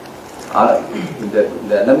படைக்கணும். இந்த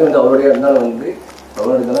எல்லாமே வந்து அவருடைய இருந்தாலும் வந்து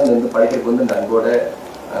பகவானுக்கு இருந்தாலும் இந்த வந்து படைக்கிறப்ப வந்து இந்த அன்போட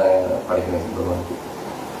படைக்கணும் பகவானுக்கு.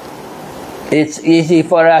 It's easy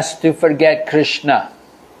for us to forget Krishna.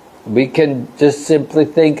 We can just simply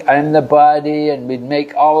think, I'm the body, and we'd make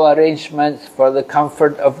all arrangements for the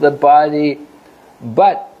comfort of the body.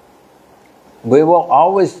 But we will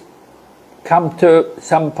always come to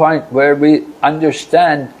some point where we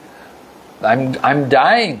understand, I'm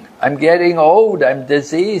dying, I'm getting old, I'm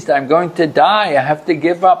diseased, I'm going to die, I have to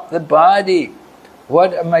give up the body.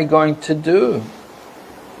 What am I going to do?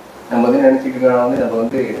 நம்ம வந்து நினைச்சிட்டு இருக்கோம் வந்து நம்ம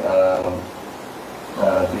வந்து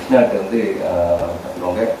கிருஷ்ணாட்ட வந்து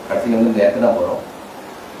சொல்லுவாங்க கடைசியில் வந்து இந்த இடத்துல தான் போகிறோம்.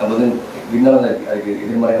 நம்ம வந்து விண்ணாலும் அதுக்கு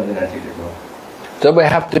எதிர்மறை வந்து நினைச்சிட்டு இருக்கோம். So we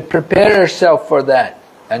have to prepare ourselves for that.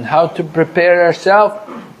 And how to prepare ourselves?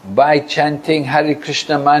 By chanting Hare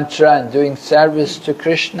Krishna mantra and doing service to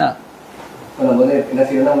Krishna. நம்ம வந்து என்ன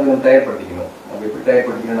செய்யணும்னா வந்து நம்ம தயார்படுத்திக்கணும். நம்ம எப்படி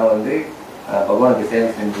தயார்படுத்திக்கணும்னா வந்து பகவானுக்கு சேவை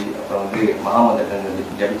செஞ்சு அப்புறம் வந்து மகாமந்திரத்தை வந்து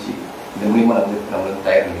ஜபிச்சு இந்த மூலியமா நம்ம வந்து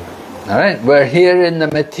தயார் பண்ணிக்கணும். All right, we're here in the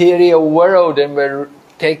material world and we're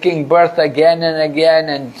taking birth again and again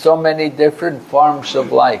in so many different forms of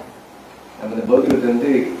life.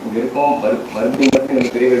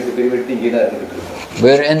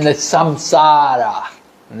 We're in the samsara,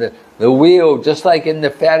 the wheel, just like in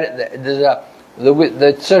the ferry.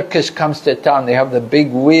 The circus comes to town. They have the big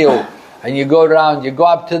wheel, and you go around. You go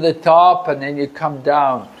up to the top, and then you come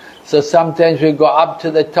down. So sometimes we go up to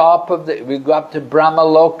the top we go up to Brahma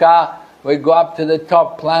Loka, we go up to the top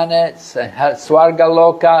planets, and Swarga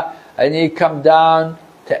Loka, and you come down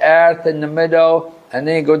to earth in the middle, and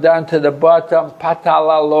then you go down to the bottom,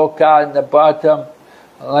 Patala Loka in the bottom,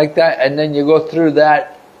 like that, and then you go through that,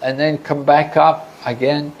 and then come back up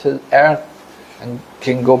again to earth, and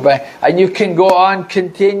can go back, and you can go on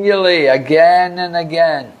continually, again and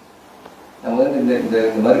again. நம்ம வந்து இந்த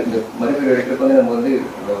மறுபடியும் எடுக்கிறப்ப வந்து நம்ம வந்து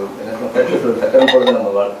சக்கரம் போல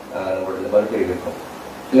நம்மளோட மறுபடியும் இருக்கும்.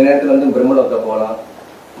 சில நேரத்தில் வந்து பிரம்மலோக்கா போகலாம்,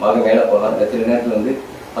 மேலே போகலாம், இல்லை சில நேரத்தில் வந்து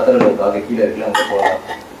பத்திரலோக்காக கீழே இருக்கலாம், அங்கே போகலாம்.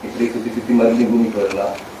 இப்படி சுற்றி மறுபடியும் பூமிக்கு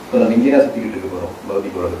வரலாம். ஸோ நம்ம இங்கே தான் சுற்றிக்கிட்டு இருக்க போகிறோம்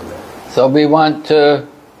பௌதிக உலகத்தில். So we want to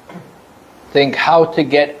think how to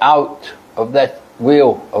get out of that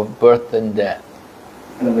wheel of birth and death.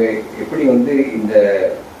 நம்ம எப்படி வந்து இந்த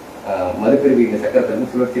மறுபிறவி இந்த சக்கரத்தை வந்து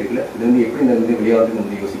சுழற்சி இருக்குல்ல, இது வந்து எப்படி வந்து வெளியாவது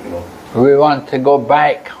நம்ம யோசிக்கணும். We want to go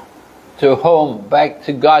back to home, back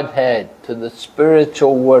to Godhead, to the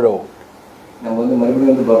spiritual world. நம்ம வந்து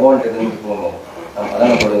மறுபடியும் வந்து பகவான்கிட்ட வந்து போகணும்.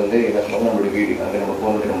 அதான் நம்மளோட வந்து என்ன சொல்லுவாங்க, நம்மளுடைய வீடு, அங்கே நம்ம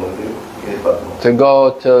போகணும்னு நம்ம வந்து எதிர்பார்க்கணும். To go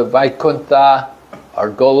to Vaikuntha or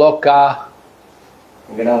Goloka.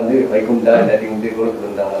 இங்கன்னா வந்து வைகுண்டா இல்லாட்டி வந்து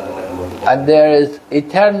கோலோகா அந்த மாதிரி நம்ம. And there is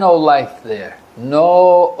eternal life there.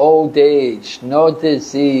 no old age, no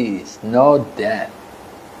disease, no death.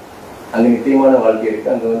 அங்க நித்தியமான வாழ்க்கை இருக்கு.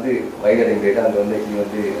 அங்க வந்து வயதடைந்த கேட்டா அங்க வந்து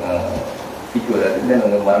தீக்கு வராது,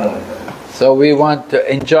 அங்க மரணம் இருக்காது. So we want to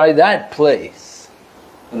enjoy that place.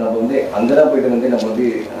 நம்ம வந்து அங்கதான் போயிட்டு வந்து நம்ம வந்து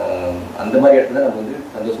அந்த மாதிரி இடத்துல நம்ம வந்து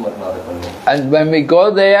சந்தோஷமா இருக்கணும், அதை பண்ணுவோம். And when we go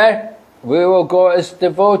there, we will go as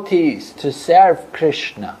devotees to serve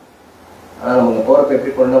Krishna. ஆனா நம்ம போறப்ப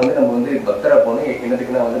எப்படி போனா வந்து நம்ம வந்து பக்தரா போகணும்,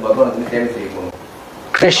 என்னத்துக்குன்னா வந்து பகவானுக்கு சேவை செய்ய போகணும்.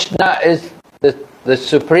 Krishna is the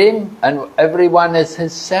supreme and everyone is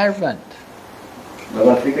his servant.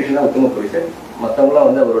 பகவான் ஸ்ரீ கிருஷ்ணா உத்தம புருஷன், மத்தவங்களாம்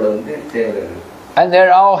வந்து அவரோட வந்து சேவகர்கள். And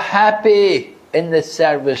they're all happy in the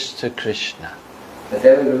service to Krishna. இந்த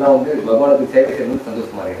சேவகர்கள்லாம் வந்து பகவானுக்கு சேவை செய்யணும்னு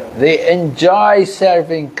சந்தோஷமா இருக்காங்க. They enjoy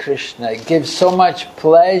serving Krishna. It gives so much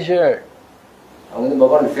pleasure. அவங்க வந்து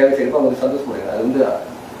பகவானுக்கு சேவை செய்யறப்ப அவங்க சந்தோஷமா இருக்காங்க. அது வந்து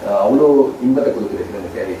அவ்வளோ இன்பத்தை கொடுக்குது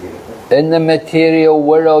இந்த சேவை செய்யறது. In the material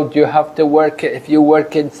world, you have to work. If you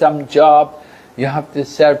work in some job, you have to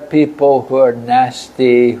serve people who are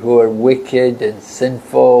nasty, who are wicked and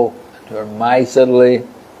sinful, who are miserly.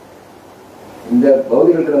 இந்த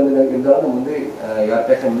பௌதிகத்தில் வந்து இருந்தாலும் நம்ம வந்து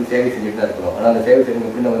யார்கிட்ட வந்து சேவை செஞ்சுட்டு தான் இருக்கணும். ஆனால் அந்த சேவை செய்யணும்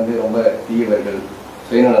எப்படின்னா வந்து ரொம்ப தீயவர்கள்,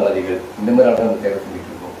 சுயநலவாதிகள், இந்த மாதிரி ஆளுங்க நம்ம சேவை செஞ்சுட்டு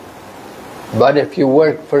இருக்கோம். But if you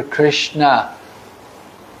work for Krishna,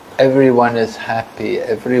 everyone is happy.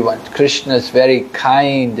 Everyone. Krishna is very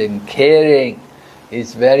kind and caring.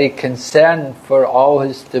 He's very concerned for all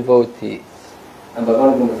his devotees.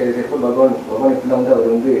 பகவானுக்கு நம்ம சேவை செய்யப்போ பகவான் எப்படின்னா வந்து அவர்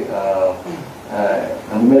வந்து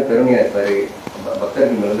நம்ம மேல கருணையா இருப்பாரு,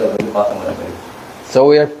 பக்தர்கள் மேல வந்து அவர் வந்து பாசமா இருப்பாரு. So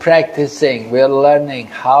we are practicing, we are learning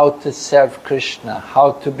how to serve Krishna, how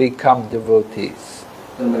to become devotees.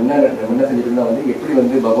 நம்ம என்ன செஞ்சுட்டோம்னா வந்து எப்படி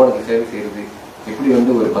வந்து பகவானுக்கு சேவை செய்யறது, எப்படி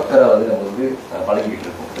வந்து ஒரு பக்தரா வந்து நம்ம வந்து பழகிட்டு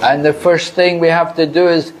இருக்கோம். And the first thing we have to do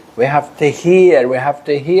is we have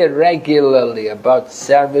to hear regularly about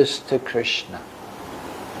service to Krishna.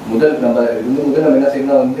 முதல் நம்ம என்ன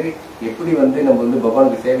செய்யணும் வந்து எப்படி வந்து நம்ம வந்து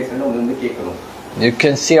பகவானுக்கு சேவை செய்யணும் வந்து கேட்கணும். You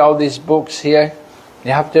can see all these books here.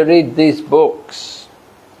 You have to read these books.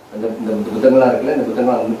 அந்த புத்தகங்களா இருக்குல்ல, இந்த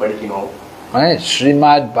புத்தகங்களை வந்து படிக்கணும். Right?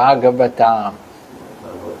 Srimad Bhagavatam.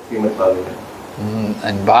 Srimad Bhagavatam.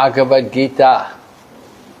 And Bhagavad Gita.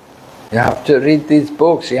 You have to read these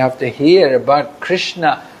books. You have to hear about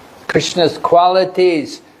Krishna, Krishna's qualities,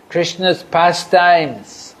 Krishna's pastimes.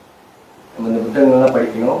 நம்ம இந்த புத்தகங்கள்லாம்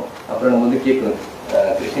படிக்கணும், அப்புறம் நம்ம வந்து கேட்கணும்,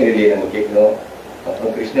 கிருஷ்ணகிரியை நம்ம கேட்கணும்,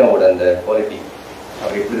 அப்புறம் கிருஷ்ணாவோட அந்த குவாலிட்டி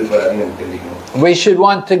அவர் எப்படி இருப்பாரு நம்ம தெரிஞ்சுக்கணும். We should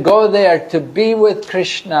want to go there to be with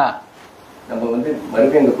Krishna. நம்ம வந்து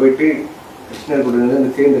மறுபடியும் அங்கே போயிட்டு கிருஷ்ணர் கூட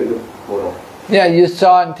வந்து சேர்ந்து இருக்க போறோம். Yeah, you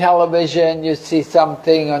saw on television, you see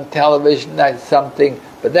something on television, that's something,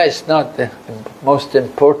 but that's not the most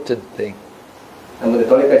important thing. நம்ம இந்த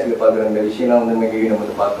தொலைக்காட்சியில பார்க்குற இந்த விஷயம்லாம் வந்து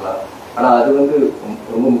நம்ம பார்க்கலாம், ஆனா அது வந்து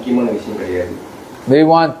ரொம்ப முக்கியமான விஷயம் கிடையாது. We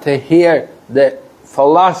want to hear the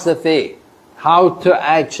philosophy, how to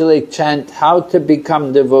actually chant, how to become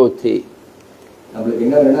devotee. நம்மளுக்கு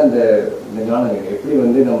என்ன வேணும்னா இந்த ஞானம் எப்படி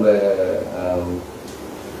வந்து நம்ம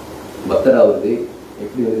பக்தராவது,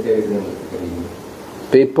 எப்படி வந்து சேவை செய்யணும்.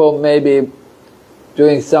 People may be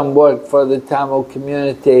doing some work for the Tamil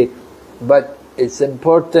community, but it's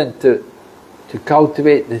important to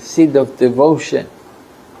cultivate the seed of devotion.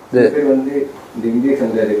 வந்து இந்த இந்திய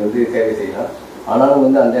சமுதாயத்துக்கு வந்து சேவை செய்யலாம், ஆனாலும்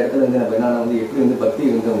வந்து அந்த இடத்துல வந்து நம்ம என்ன வந்து எப்படி வந்து பக்தி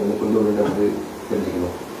வந்து அவங்க கொண்டு வரணும் வந்து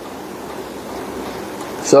தெரிஞ்சுக்கணும்.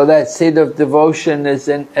 So that seed of devotion is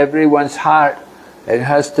in everyone's heart. It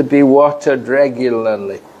has to be watered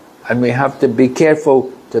regularly, and we have to be careful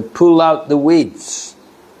to pull out the weeds.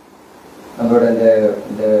 நம்மளோட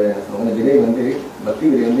இந்த விதை வந்து பக்தி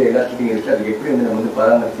விதை வந்து எல்லாத்துக்கும் இருக்கு, அதுக்கு எப்படி வந்து நம்ம வந்து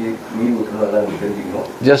பராமரிச்சு நீர் ஊற்றணும் எல்லாம் தெரிஞ்சுக்கணும்.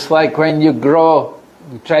 Just like when you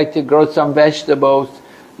try to grow some vegetables,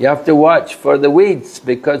 you have to watch for the weeds,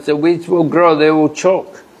 because the weeds will grow, they will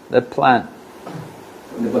choke the plant.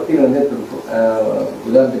 இந்த பக்தியில் வந்து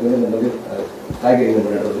உதாரணத்துக்கு வந்து நம்ம வந்து காய்கறி நம்ம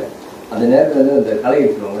நடுறது, அந்த நேரத்தில் வந்து அந்த களை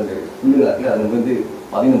எடுத்துருவாங்க, அந்த புல்லுனாக்கி அது வந்து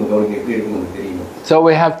அதையும் நம்ம கவனிக்க எப்படி இருக்குன்னு நமக்கு தெரியும். So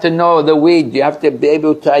we have to know the weed. You have to be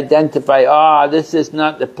able to identify, this is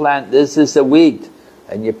not the plant, this is a weed,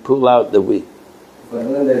 and you pull out the weed. இப்போ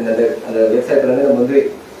வந்து அந்த விவசாயத்தில் வந்து நம்ம வந்து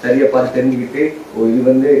சரியாக பார்த்து தெரிஞ்சுக்கிட்டு இது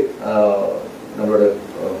வந்து நம்மளோட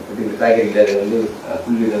காய்கறிகள் அது வந்து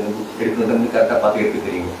புல்லு எடுக்கணும் வந்து கரெக்டாக பார்த்து எடுத்து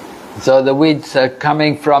தெரியும். So the weeds are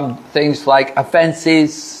coming from things like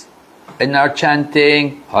offenses in our chanting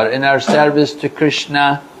or in our service to Krishna.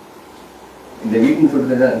 இந்த வீட்டுன்னு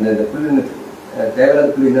சொல்றது இந்த புல்லு தேவையில்லாத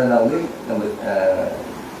புல்லு என்னன்னா வந்து நம்ம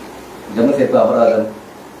ஜம சேர்ப்பு அபராதம்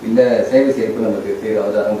இல்லை சேவை சேர்ப்பு நமக்கு செய்கிற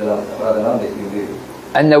அபராதம்லாம் அந்த இது.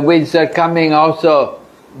 And the weeds are coming also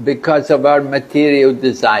because of our material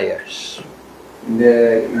desires. இந்த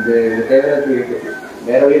இந்த தேவைக்கு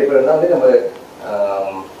வேற வழி இருக்கிறதுனா வந்து நம்ம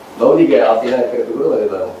பௌதிக ஆசையெல்லாம் இருக்கிறது கூட அது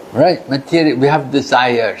வரும். Right, material. We have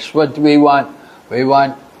desires. What do we want? We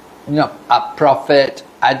want, a profit,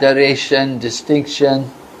 adoration, distinction.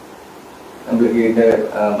 நம்மளுக்கு இந்த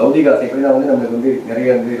பௌதிக ஆசைப்படி வந்து நம்மளுக்கு வந்து நிறைய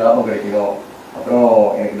வந்து லாபம் கிடைக்கணும், அப்புறம்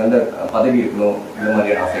எனக்கு நல்ல பதவி இருக்கணும், இந்த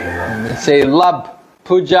மாதிரியான ஆசைகள். Say love,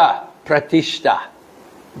 puja, pratishta.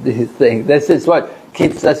 These things. This is what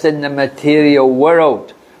keeps us in the material world.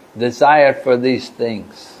 Desire for these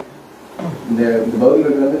things. இந்த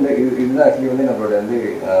பௌதிகத்தில் வந்து இதுதான் ஆக்சுவலி வந்து நம்மளோட வந்து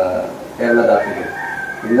தேவையில்லாத ஆசைகள்.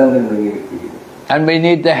 இதுதான் வந்து நம்மளுக்கு. And we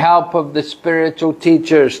need the help of the spiritual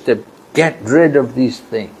teachers to get rid of these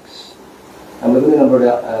things. நம்மளுக்கு வந்து நம்மளோட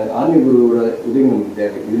ஆன்மீக குருவோட உதவி நமக்கு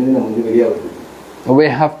தேவை. இதுலேருந்து நம்ம வந்து வெளியே வருது.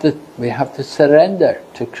 We have to surrender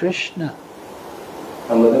to Krishna.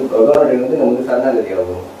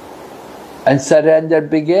 And surrender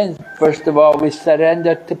begins. First of all, we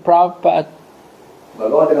surrender to Prabhupada.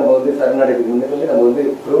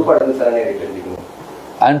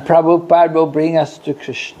 And Prabhupada will bring us to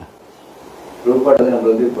Krishna.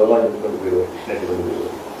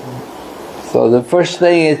 So the first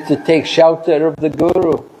thing is to take shelter of the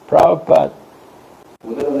Guru, Prabhupada.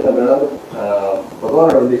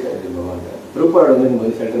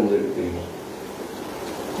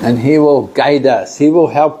 And he will guide us, he will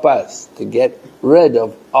help us to get rid of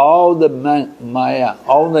all the maya,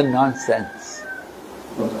 all the nonsense.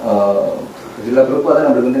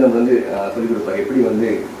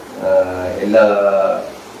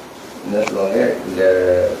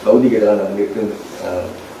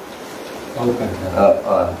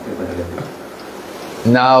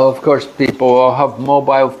 Now, of course, people all have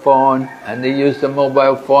mobile phone, and they use the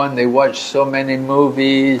mobile phone, they watch so many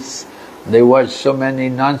movies, they watch so many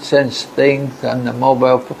nonsense things on the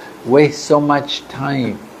mobile phone, waste so much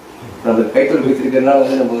time.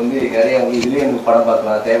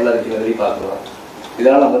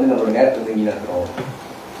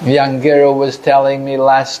 Young girl was telling me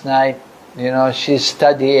last night, she's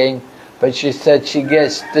studying, but she said she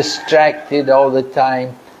gets distracted all the time.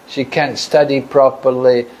 She can't study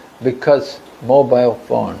properly because mobile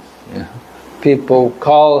phone. People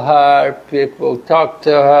call her, people talk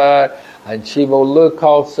to her, and she will look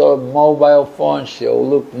also mobile phone. She'll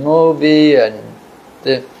look movie and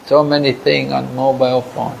so many things on mobile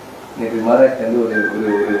phone.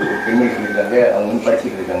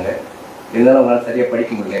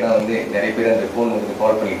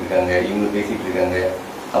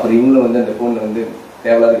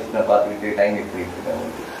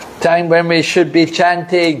 Time when we should be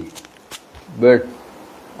chanting, we're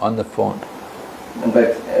on the phone.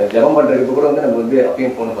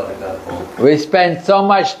 We spend so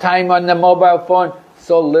much time on the mobile phone,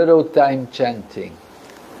 so little time chanting.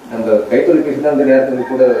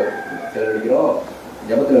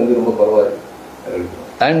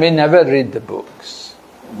 And we never read the books.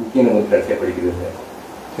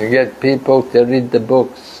 To get people to read the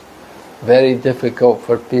books, very difficult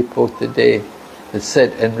for people today to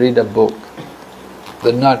sit and read a book.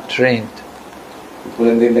 They're not trained.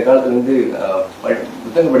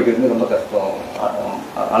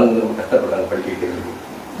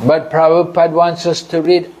 But Prabhupada wants us to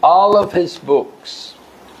read all of his books.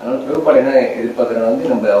 You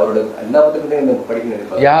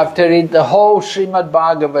have to read the whole Srimad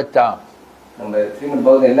Bhagavatam.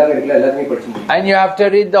 And you have to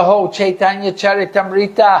read the whole Chaitanya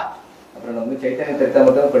Charitamrita.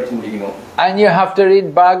 And you have to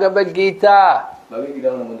read Bhagavad Gita,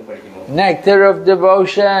 Nectar of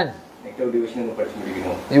Devotion.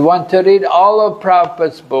 You want to read all of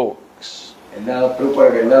Prabhupada's books.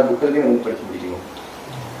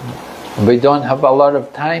 We don't have a lot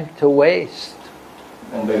of time to waste.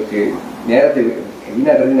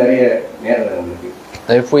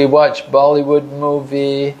 If we watch Bollywood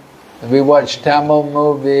movie, if we watch Tamil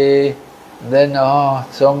movie, then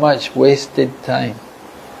so much wasted time.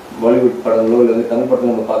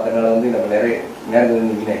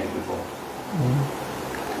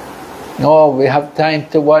 No, we have time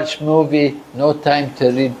to watch movie, no time to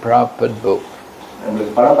read Prabhupada book.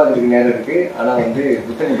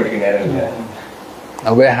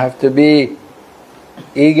 And we have to be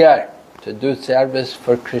eager to do service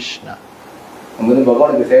for Krishna.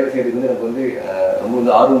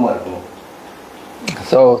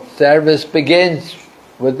 So service begins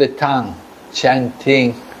with the tongue,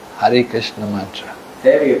 chanting Hare Krishna mantra.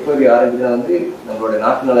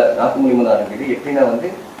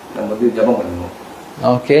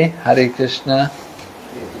 Okay, Hare Krishna.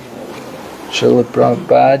 Srila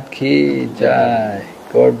Prabhupada ki jai.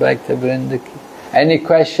 Go back to Vrinda ki. Any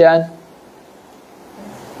question?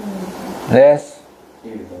 Yes?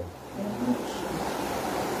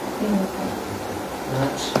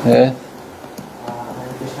 Yes?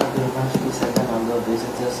 Hare Krishna, Vinash, the second number of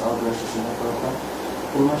visitors of Rosh Hashanah Prabhupada.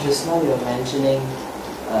 Vinash, just now you are mentioning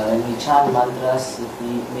when we chant mantras, if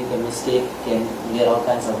we make a mistake, can get all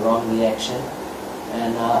kinds of wrong reaction.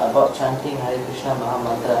 And about chanting Hare Krishna Maha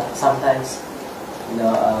Mantra, sometimes we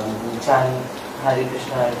chant Hare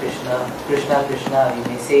Krishna, Krishna Krishna, we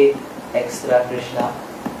may say extra Krishna.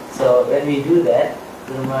 So when we do that,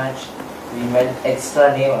 pretty much we meant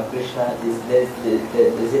extra name of Krishna.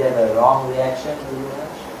 Does it have a wrong reaction?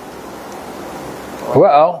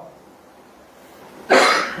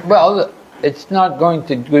 Well, it's not going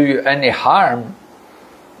to do you any harm,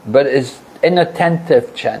 but it's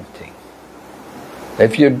inattentive chanting.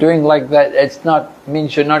 If you're doing like that,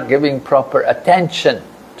 means you're not giving proper attention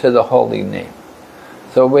to the holy name.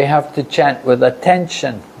 So we have to chant with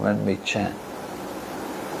attention when we chant.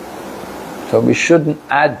 So we shouldn't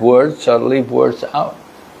add words or leave words out.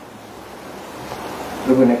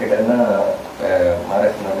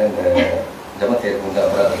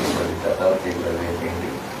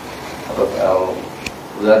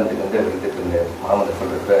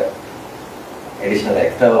 additional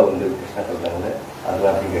extra வந்து கிருஷ்ணா சொல்றாங்க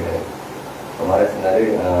அதெல்லாம் அப்படி கேட்டாரு. மகாராஜ் சொன்னாரு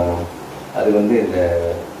அது வந்து இந்த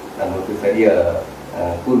நமக்கு சரியா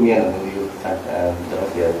கூர்மையா நம்ம வந்து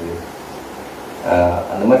ஜபம் செய்யாது.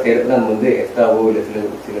 அந்த மாதிரி செய்யறதுனா நம்ம வந்து எக்ஸ்ட்ராவோ இல்லை சில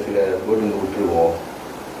போட்டு வந்து விட்டுருவோம்.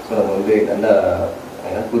 ஸோ நம்ம வந்து நல்லா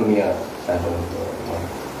கூர்மையா ஸ்டாண்ட் பண்ணுவோம்.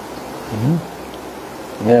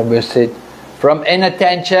 Yeah, we said from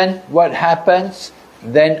inattention what happens,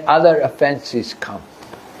 then other offenses come.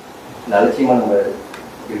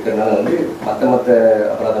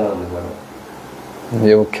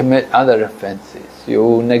 You commit other offenses, you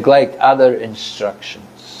neglect other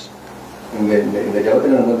instructions.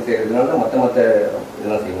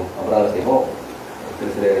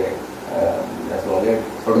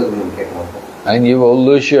 And you will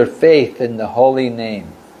lose your faith in the holy name.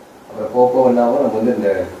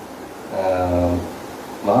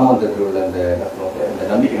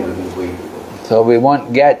 So we won't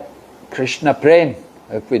get Krishna Prem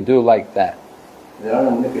if we do like that.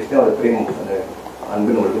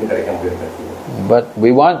 But we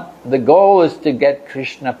want, the goal is to get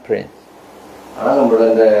Krishna Prem.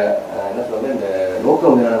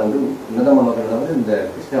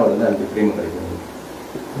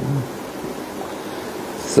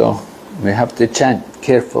 So we have to chant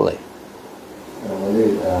carefully.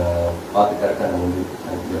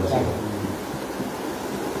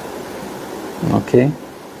 Okay,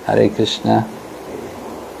 Hare Krishna.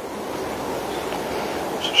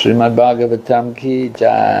 Srimad Bhagavatam ki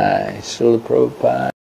jai, Srila Prabhupada.